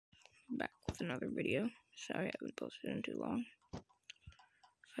back with another video. Sorry I haven't posted in too long.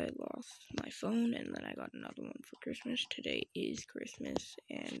 I lost my phone and then I got another one for Christmas. Today is Christmas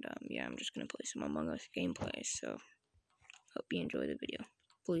and yeah, I'm just gonna play some Among Us gameplay, so hope you enjoy the video.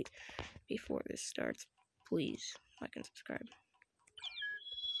 Please, before this starts, please like and subscribe.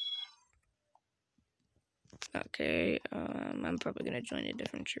 Okay, I'm probably gonna join a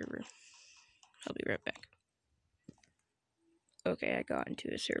different server. I'll be right back. Okay, I got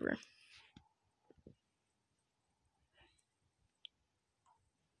into a server.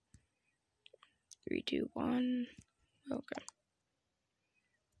 3, 2, 1. Okay.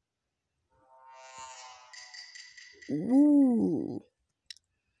 Ooh.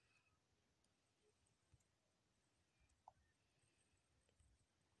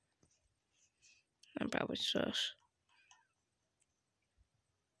 I'm probably sus.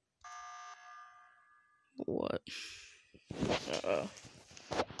 What? I'll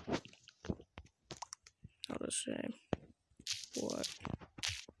just say what?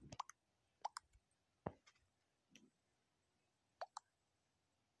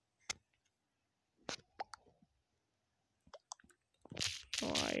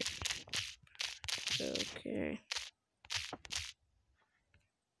 Why? Okay.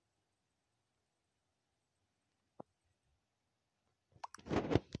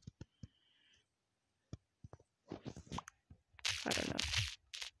 I don't know.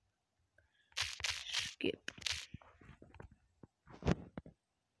 Skip.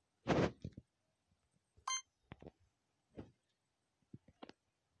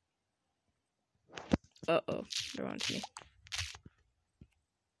 Uh-oh. They're on to me.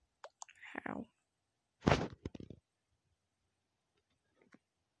 How?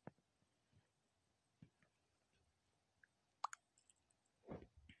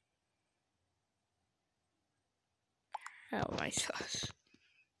 How am I sus?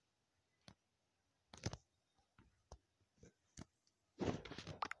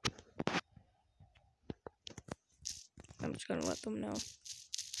 I'm just gonna let them know.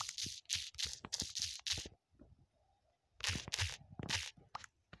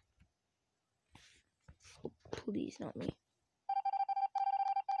 Oh, please, not me.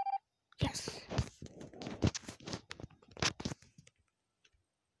 Yes!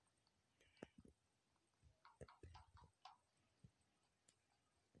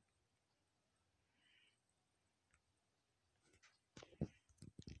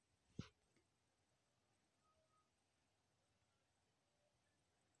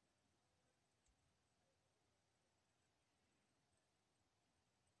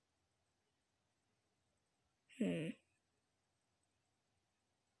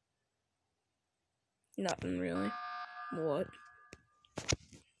 Nothing really. What?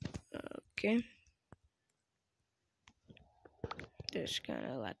 Okay. Just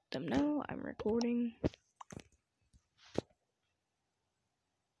gonna let them know I'm recording.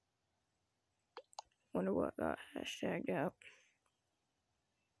 Wonder what got hashtagged out.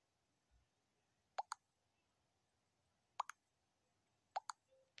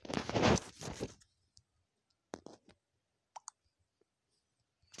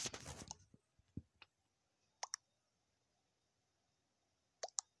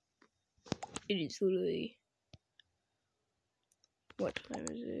 It is literally, what time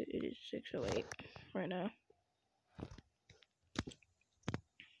is it? It is 6:08 right now.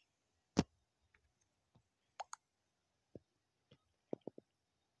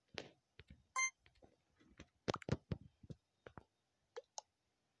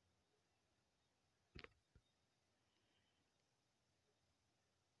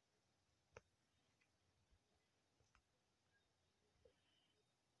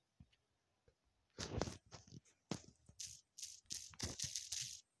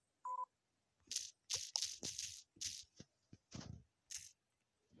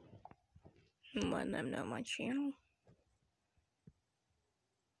 I'm letting them know my channel.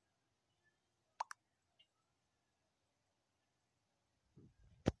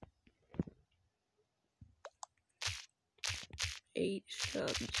 Eight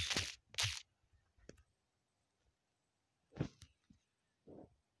subs.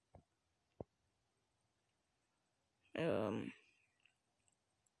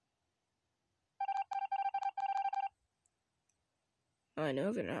 I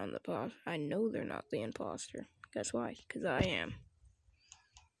know they're not I know they're not the imposter. Guess why? Because I am.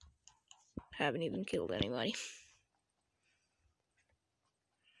 Haven't even killed anybody.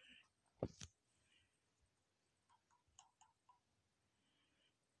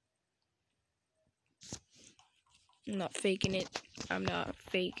 I'm not faking it. I'm not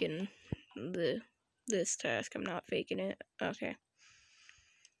faking this task. I'm not faking it. Okay.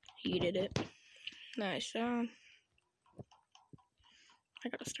 He did it. Nice job. I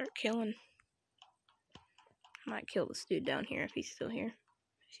gotta start killing. I might kill this dude down here if he's still here.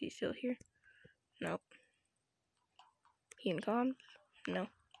 Is he still here? Nope. He in comms? No.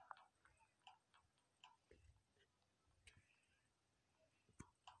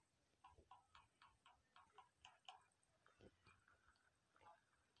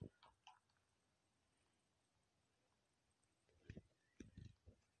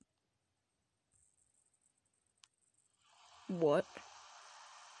 What?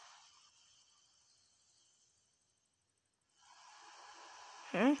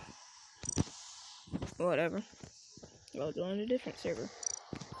 Huh? Whatever. I'll join a different server.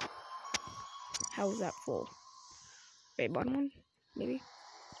 How is that full? Wait, bottom one? Maybe?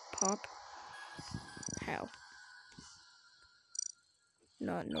 Pop? How?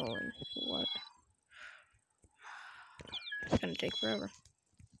 Not knowing what. It's gonna take forever.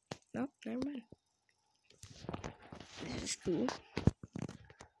 Nope, never mind. This is cool.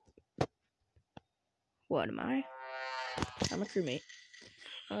 What am I? I'm a crewmate.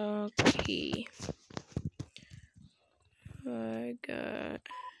 Okay. I got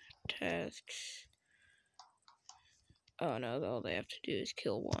tasks. Oh no, all they have to do is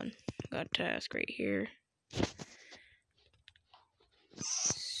kill one. Got a task right here.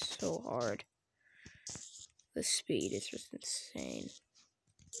 So hard. The speed is just insane.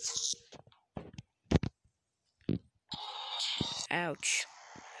 Ouch.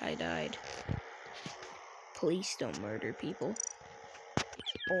 I died. Please don't murder people.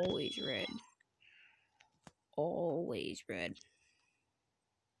 Always red. Always red.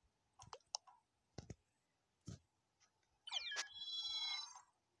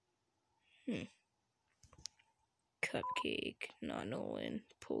 Cupcake, not Nolan,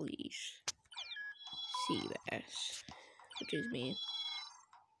 police, Seabass, which is me.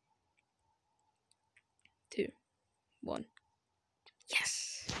 2, 1.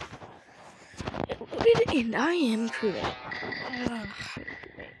 Yes! It loaded and I am crewmate.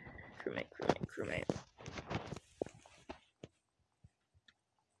 Crewmate.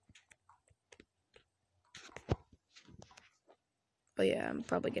 Oh yeah, I'm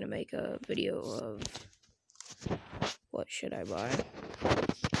probably gonna make a video of what should I buy.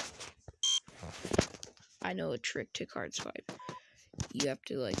 I know a trick to card swipe. You have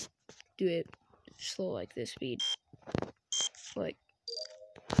to like do it slow like this speed. Like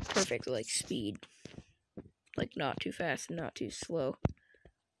perfect like speed. Like not too fast and not too slow.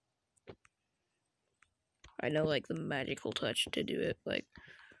 I know like the magical touch to do it. Like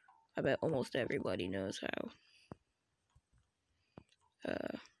I bet almost everybody knows how.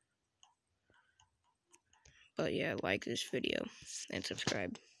 But yeah, like this video and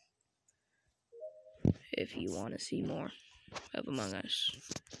subscribe if you want to see more of Among Us.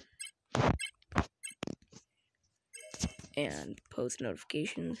 And post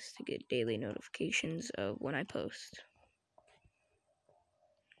notifications to get daily notifications of when I post.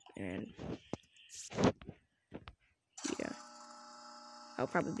 And yeah, I'll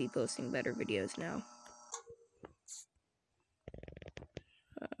probably be posting better videos now.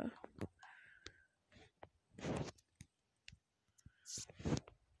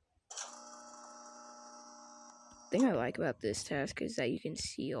 The thing I like about this task is that you can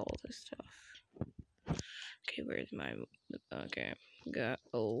see all this stuff. Okay, where's my... Okay, got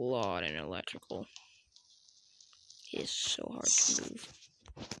a lot in electrical. It's so hard to move.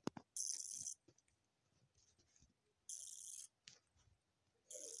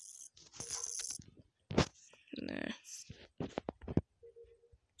 Nah.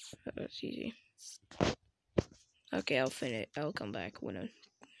 That's easy. Okay, I'll finish. I'll come back when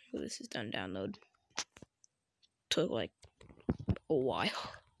this is done download. Took like a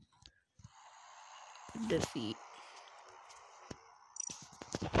while. Defeat.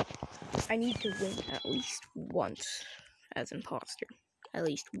 I need to win at least once as imposter. At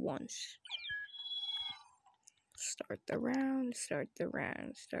least once. Start the round.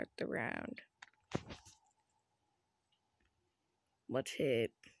 Let's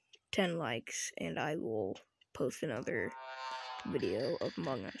hit 10 likes and I will post another video of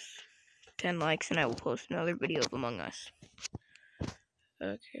Among Us. 10 likes and I will post another video of Among Us.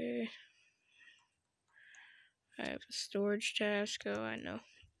 Okay. I have a storage task. Oh, I know.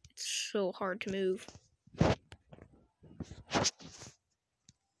 It's so hard to move.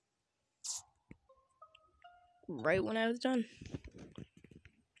 Right when I was done.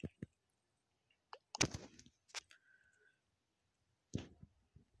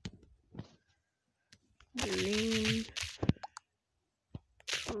 Green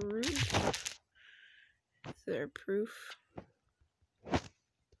proof. Is there proof?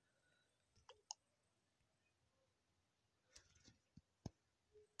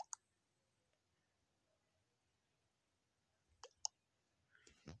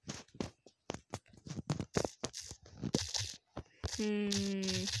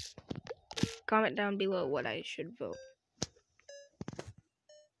 Comment down below what I should vote.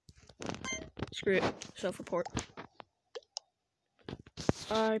 Screw it. Self-report.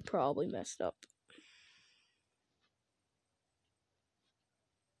 I probably messed up.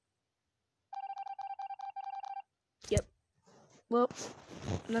 Yep. Well,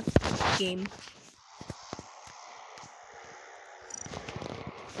 that's the game.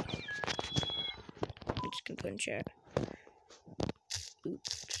 I'm just gonna put in chat.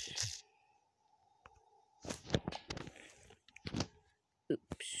 Oops.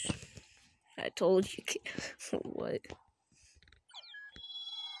 Oops. I told you. What?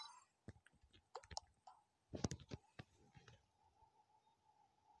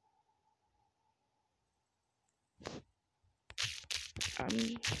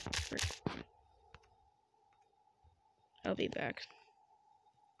 I'll be back.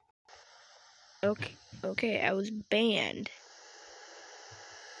 Okay, I was banned.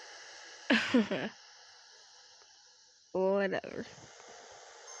 Whatever.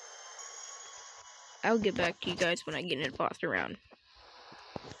 I'll get back to you guys when I get an imposter round.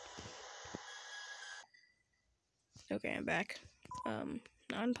 Okay, I'm back.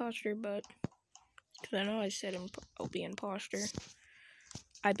 Not imposter, but because I know I said I'll be imposter.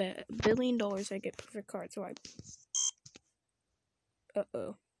 I bet $1 billion I get perfect card, so I.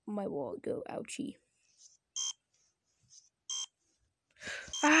 Uh-oh, my wallet go ouchie.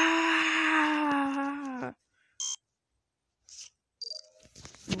 Ah!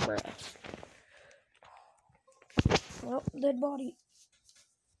 Bruh. Well, dead body.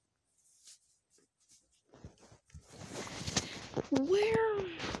 Where?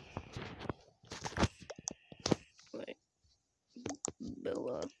 Wait.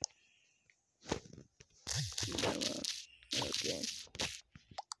 Bella. Okay.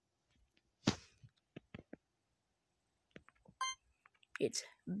 It's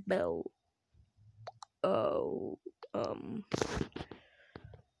Bell. Oh.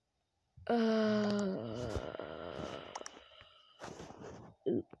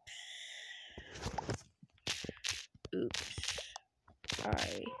 Oops.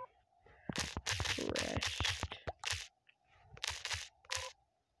 I pressed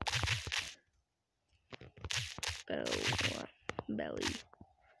belly.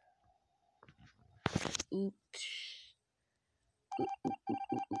 Oops.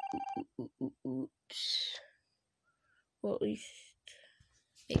 Oops. Well, at least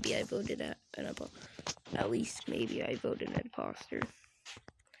maybe I voted at least maybe I voted an imposter.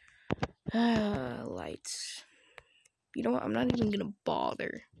 Lights. You know what? I'm not even gonna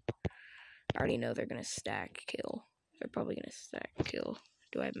bother. I already know they're gonna stack kill. They're probably gonna stack kill.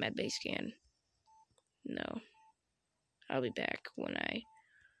 Do I have med base scan? No. I'll be back when I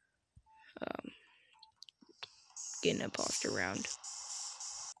get an imposter round.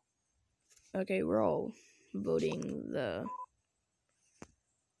 Okay, we're all voting the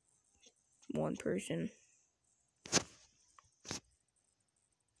one person.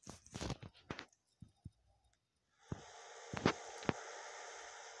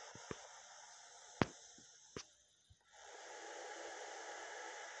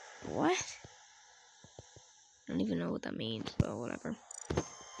 What? I don't even know what that means, but whatever.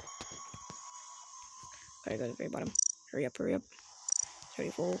 Alright, go to the very bottom. Hurry up, hurry up. It's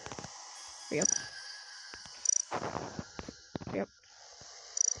already full. Hurry up. Hurry up.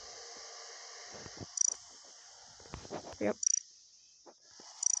 Hurry up.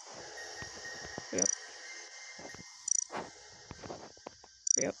 Hurry up.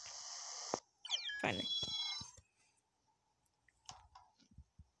 Hurry up. Finally.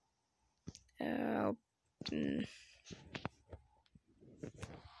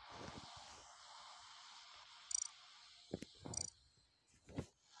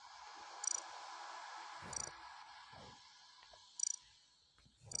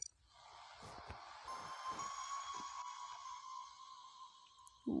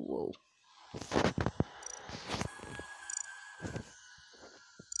 Whoa.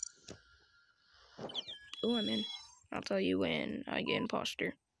 Oh, I'm in. I'll tell you when I get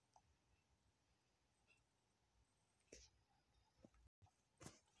imposter.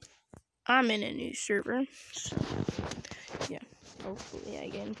 I'm in a new server, so yeah, hopefully I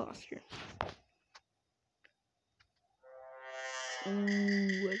get imposter.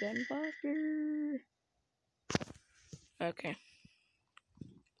 Ooh, I got imposter. Okay.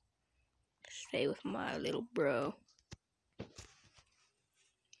 Stay with my little bro.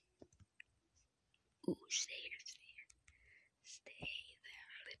 Ooh, stay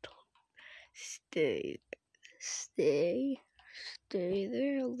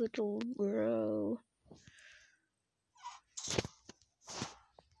there, little bro.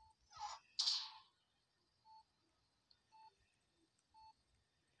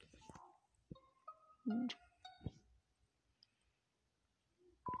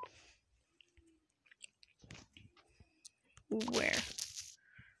 Where?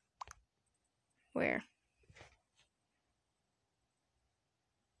 Where?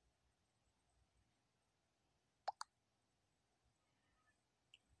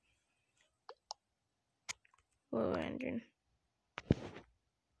 Low engine.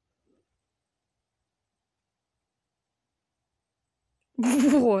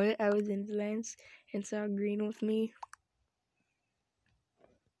 What? I was in Vance and saw green with me.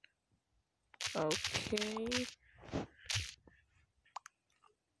 Okay.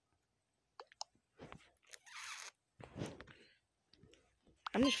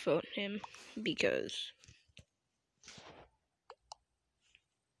 I'm just voting him because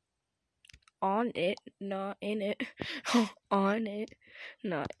on it, not in it. On it,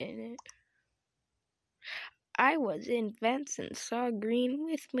 not in it. I was in Vents and saw green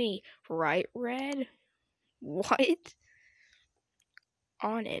with me. Right, Red? What?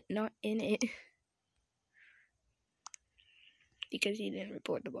 On it, not in it. Because he didn't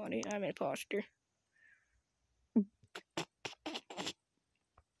report the body. I'm an imposter.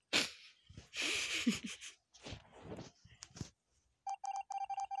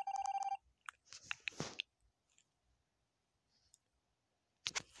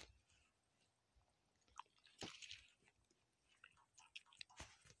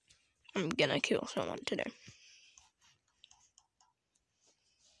 I'm gonna kill someone today.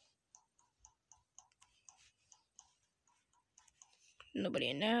 Nobody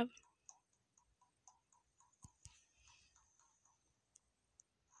in nav.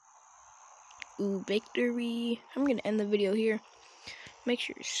 Ooh, victory. I'm gonna end the video here. Make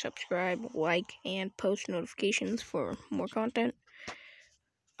sure you subscribe, like, and post notifications for more content.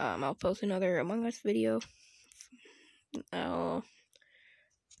 I'll post another Among Us video.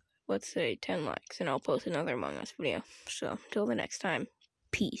 Let's say 10 likes, and I'll post another Among Us video. So, until the next time,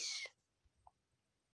 peace.